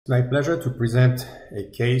It's my pleasure to present a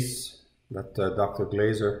case that Dr.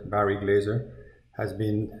 Barry Glazer, has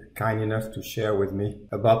been kind enough to share with me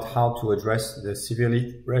about how to address the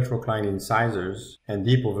severely retroclined incisors and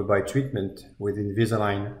deep overbite treatment with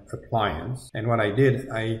Invisalign appliance. And what I did,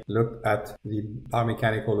 I looked at the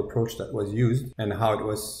biomechanical approach that was used and how it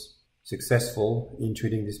was successful in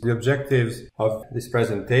treating this. The objectives of this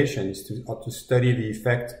presentation is to study the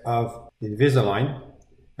effect of Invisalign.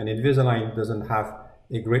 And Invisalign doesn't have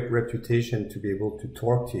a great reputation to be able to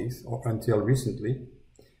torque teeth, or until recently,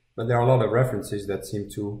 but there are a lot of references that seem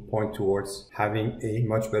to point towards having a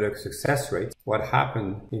much better success rate. What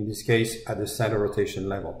happened in this case at the center rotation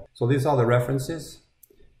level. So these are the references,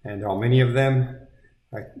 and there are many of them.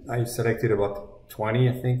 I selected about 20,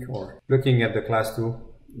 I think, or looking at the class 2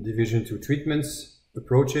 division 2 treatments,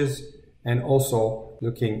 approaches, and also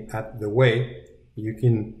looking at the way you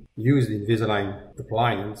can use the Invisalign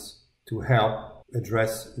appliance to help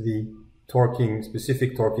address the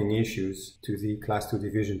specific torquing issues to the class 2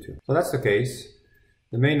 division 2. So that's the case.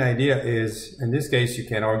 The main idea is, in this case, you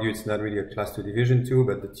can argue it's not really a class 2 division 2,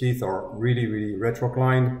 but the teeth are really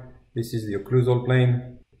retroclined. This is the occlusal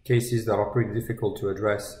plane, cases that are pretty difficult to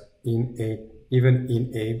address even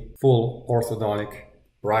in a full orthodontic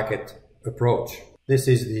bracket approach. This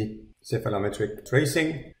is the Selfallometric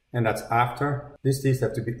tracing, and that's after. These teeth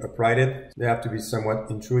have to be uprighted. They have to be somewhat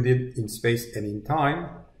intruded in space and in time.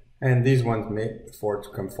 And these ones may afford to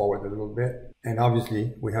come forward a little bit. And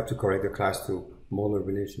obviously, we have to correct the class 2 molar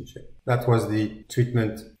relationship. That was the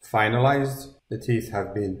treatment finalized. The teeth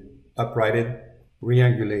have been uprighted,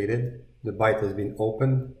 reangulated. The bite has been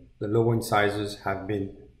opened. The lower incisors have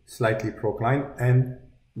been slightly proclined, and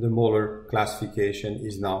the molar classification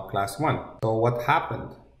is now class 1. So what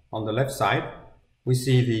happened? On the left side, we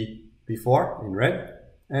see the before in red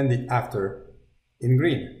and the after in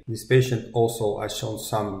green. This patient also has shown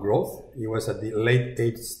some growth. He was at the late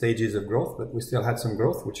 8 stages of growth, but we still had some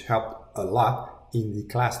growth, which helped a lot in the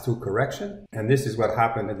class 2 correction. And this is what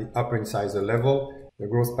happened at the upper incisor level. The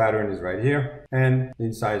growth pattern is right here, and the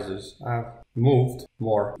incisors have moved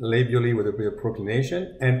more labially with a bit of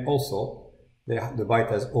proclination, and also the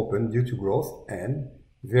bite has opened due to growth, and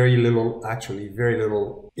very little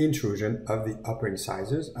intrusion of the upper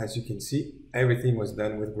incisors. As you can see, everything was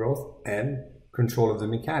done with growth and control of the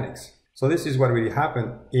mechanics. So this is what really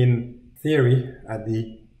happened in theory at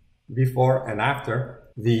the before and after.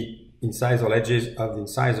 The incisal edges of the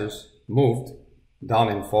incisors moved down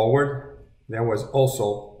and forward. There was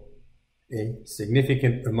also a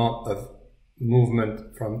significant amount of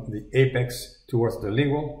movement from the apex towards the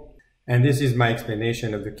lingual. And this is my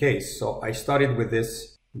explanation of the case. So I started with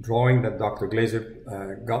this drawing that Dr.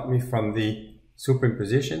 Glazer got me from the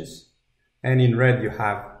superimpositions. And in red you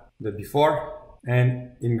have the before,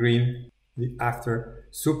 and in green the after,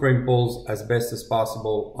 superimposed as best as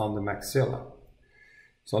possible on the maxilla.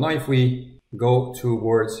 So now if we go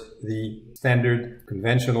towards the standard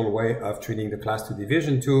conventional way of treating the class 2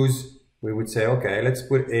 division 2s, we would say, okay, let's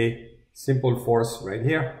put a simple force right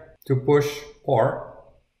here to push, or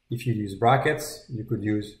if you use brackets, you could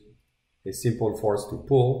use a simple force to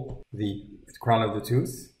pull the crown of the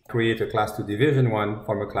tooth, create a class 2 division 1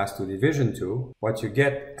 from a class 2 division 2. What you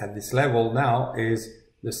get at this level now is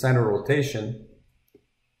the center rotation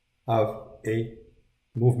of a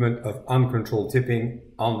movement of uncontrolled tipping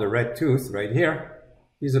on the red tooth right here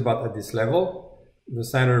is about at this level. The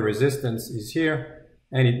center resistance is here,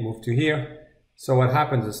 and it moved to here. So what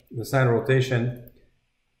happens is the center rotation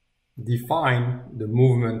define the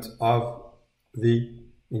movement of the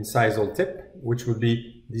incisal tip, which would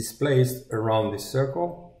be displaced around this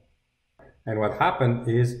circle. And what happened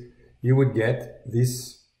is you would get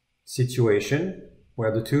this situation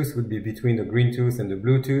where the tooth would be between the green tooth and the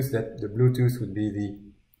blue tooth, that the blue tooth would be the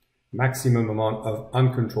maximum amount of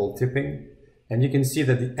uncontrolled tipping. And you can see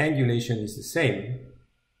that the angulation is the same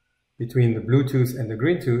between the blue tooth and the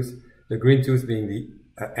green tooth being the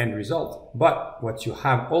end result. But what you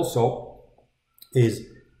have also is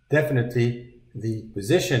definitely the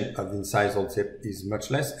position of the incisal tip is much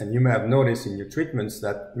less, and you may have noticed in your treatments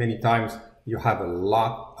that many times you have a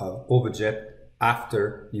lot of overjet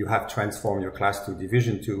after you have transformed your class 2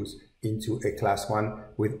 division 2s into a class 1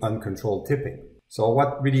 with uncontrolled tipping. So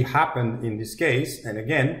what really happened in this case, and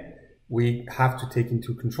again, we have to take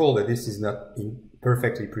into control that this is not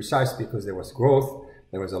perfectly precise because there was growth,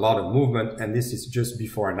 there was a lot of movement, and this is just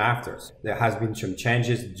before and after. There has been some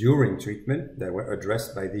changes during treatment that were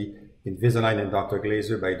addressed by the Invisalign and Dr.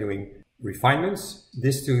 Glazer by doing refinements.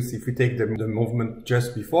 This tooth, if we take the movement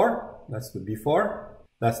just before, that's the before,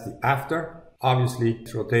 that's the after. Obviously,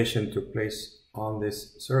 rotation took place on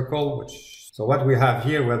this circle, which So what we have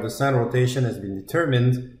here, where the center rotation has been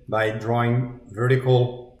determined by drawing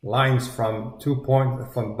vertical lines from 2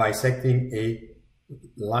 points, from bisecting a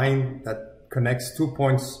line that connects 2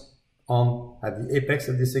 points at the apex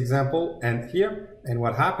of this example and here. And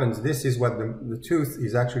what happens, this is what the tooth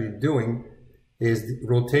is actually doing, is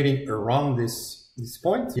rotating around this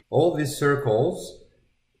point. All these circles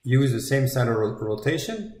use the same center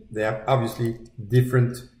rotation. They have obviously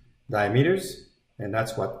different diameters, and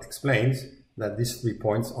that's what explains that these 3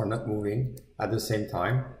 points are not moving at the same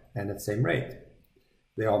time and at the same rate.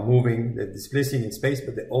 They are moving, they're displacing in space,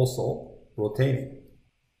 but they're also rotating.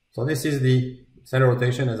 So this is the center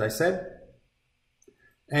rotation, as I said.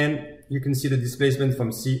 And you can see the displacement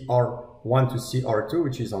from CR1 to CR2,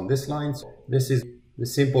 which is on this line. So this is the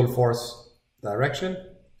simple force direction,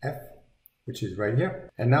 F, which is right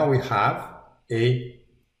here. And now we have a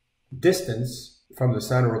distance from the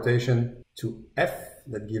center rotation to F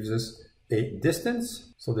that gives us a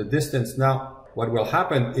distance. So the distance now, what will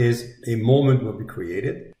happen is a moment will be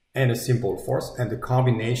created and a simple force, and the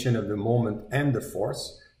combination of the moment and the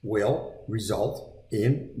force will result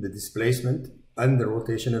in the displacement and the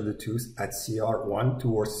rotation of the tooth at CR1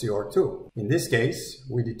 towards CR2. In this case,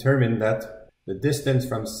 we determined that the distance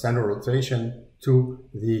from center rotation to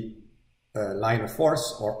the line of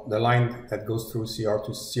force, or the line that goes through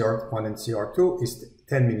CR2, CR1 and CR2, is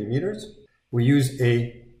 10 millimeters. We use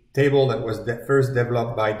a table that was first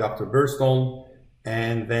developed by Dr. Burstone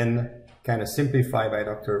and then kind of simplified by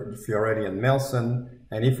Dr. Fioretti and Melson.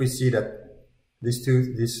 And if we see that this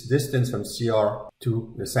distance from CR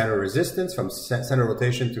to the center resistance, from center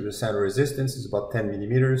rotation to the center resistance, is about 10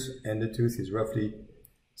 millimeters, and the tooth is roughly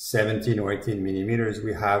 17 or 18 millimeters,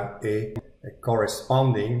 we have a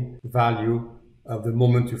corresponding value of the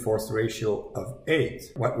moment to force ratio of 8.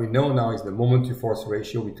 What we know now is the moment to force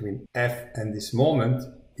ratio between F and this moment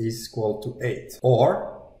is equal to 8.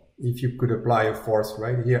 Or if you could apply a force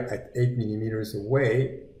right here at 8 millimeters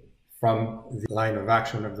away from the line of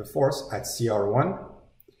action of the force at CR1,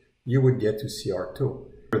 you would get to CR2.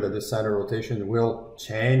 That the center rotation will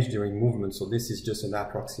change during movement, so this is just an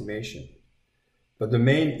approximation. But the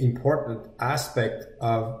main important aspect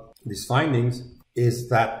of these findings is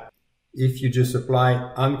that if you just apply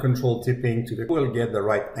uncontrolled tipping to you will get the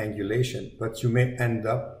right angulation, but you may end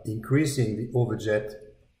up increasing the overjet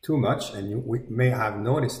too much, and you may have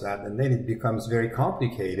noticed that, and then it becomes very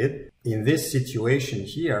complicated. In this situation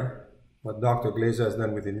here, what Dr. Glaser has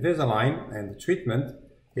done with Invisalign and the treatment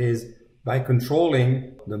is by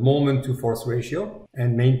controlling the moment to force ratio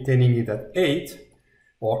and maintaining it at 8,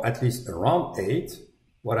 or at least around 8,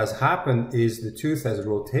 what has happened is the tooth has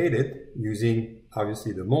rotated using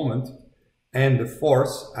obviously the moment, and the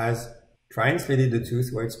force has translated the tooth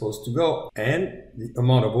where it's supposed to go, and the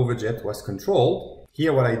amount of overjet was controlled.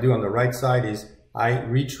 Here what I do on the right side is I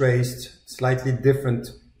retraced slightly different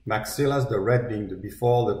maxillas, the red being the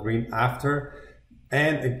before, the green after,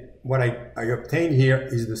 and what I obtained here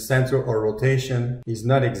is the center of rotation is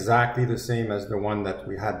not exactly the same as the one that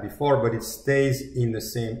we had before, but it stays in the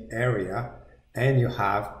same area and you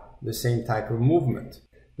have the same type of movement.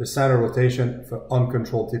 The center rotation for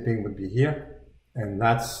uncontrolled tipping would be here, and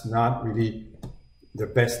that's not really the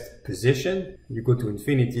best position. You go to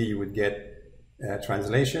infinity, you would get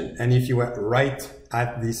translation, and if you were right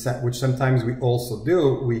at the, which sometimes we also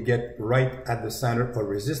do, we get right at the center of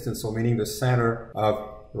resistance, so meaning the center of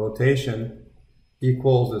rotation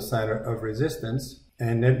equals the center of resistance,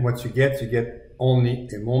 and then what you get only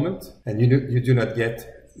a moment, and you do not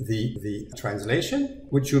get the translation,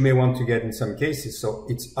 which you may want to get in some cases. So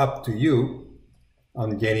it's up to you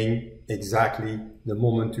on getting exactly the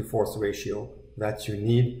moment to force ratio that you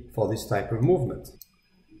need for this type of movement.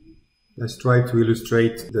 Let's try to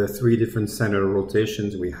illustrate the 3 different center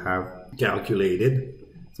rotations we have calculated.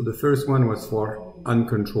 So the first one was for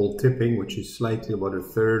uncontrolled tipping, which is slightly about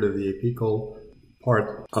 1/3 of the apical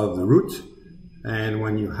part of the root. And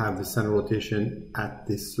when you have the center rotation at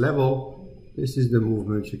this level, this is the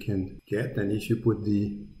movement you can get. And if you put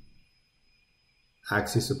the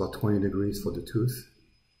axis about 20 degrees for the tooth,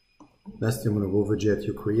 that's the amount of overjet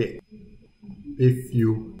you create. If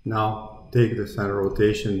you now take the center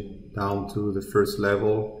rotation down to the first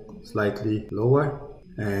level, slightly lower,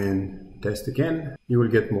 and test again, you will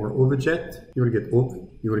get more overjet. You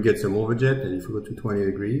will get some overjet, and if you go to 20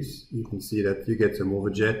 degrees, you can see that you get some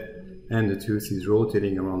overjet, and the tooth is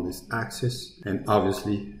rotating around this axis, and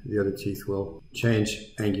obviously the other teeth will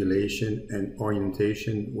change angulation and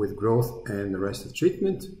orientation with growth and the rest of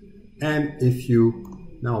treatment. And if you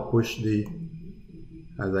now push the,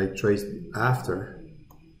 as I traced after,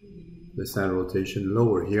 the center rotation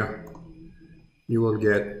lower here, you will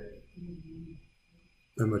get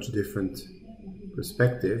a much different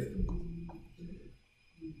perspective.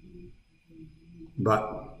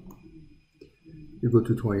 But you go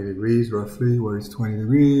to 20 degrees roughly. Where is 20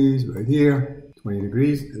 degrees? Right here, 20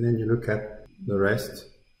 degrees. And then you look at the rest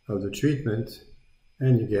of the treatment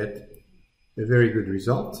and you get a very good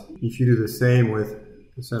result. If you do the same with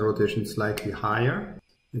the center rotation slightly higher,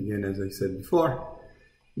 again, as I said before,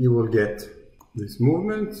 you will get this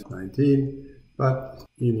movement, 19, but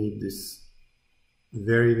you need this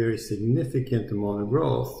very, very significant amount of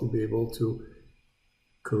growth to be able to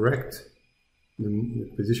correct the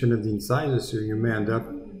position of the incisors, so you may end up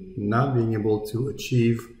not being able to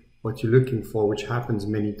achieve what you're looking for, which happens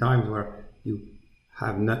many times where you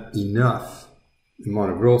have not enough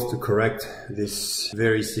amount of growth to correct this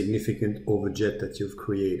very significant overjet that you've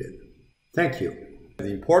created. Thank you.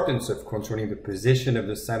 The importance of controlling the position of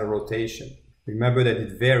the center rotation. Remember that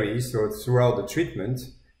it varies throughout the treatment,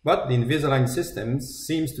 but the Invisalign system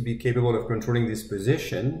seems to be capable of controlling this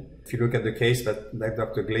position, if you look at the case that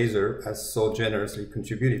Dr. Glaser has so generously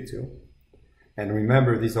contributed to. And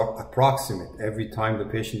remember, these are approximate. Every time the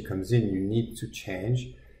patient comes in, you need to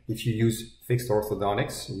change. If you use fixed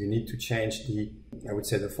orthodontics, you need to change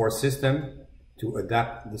the force system to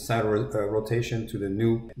adapt the center rotation to the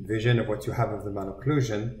new vision of what you have of the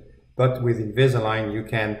malocclusion. But with Invisalign, you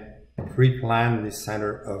can pre-plan the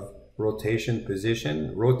center of rotation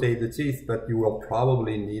position, rotate the teeth, but you will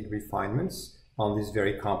probably need refinements on this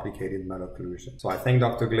very complicated malocclusion. So I thank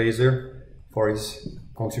Dr. Glaser for his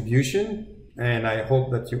contribution, and I hope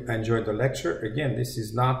that you enjoyed the lecture. Again, this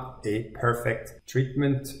is not a perfect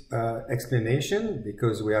treatment explanation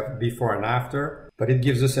because we have before and after, but it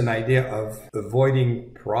gives us an idea of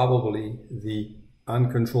avoiding probably the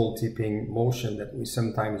uncontrolled tipping motion that we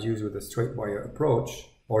sometimes use with a straight wire approach,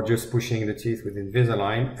 or just pushing the teeth with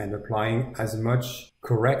Invisalign and applying as much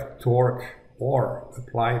correct torque or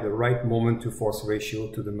apply the right moment to force ratio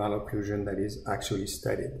to the malocclusion that is actually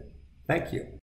studied. Thank you.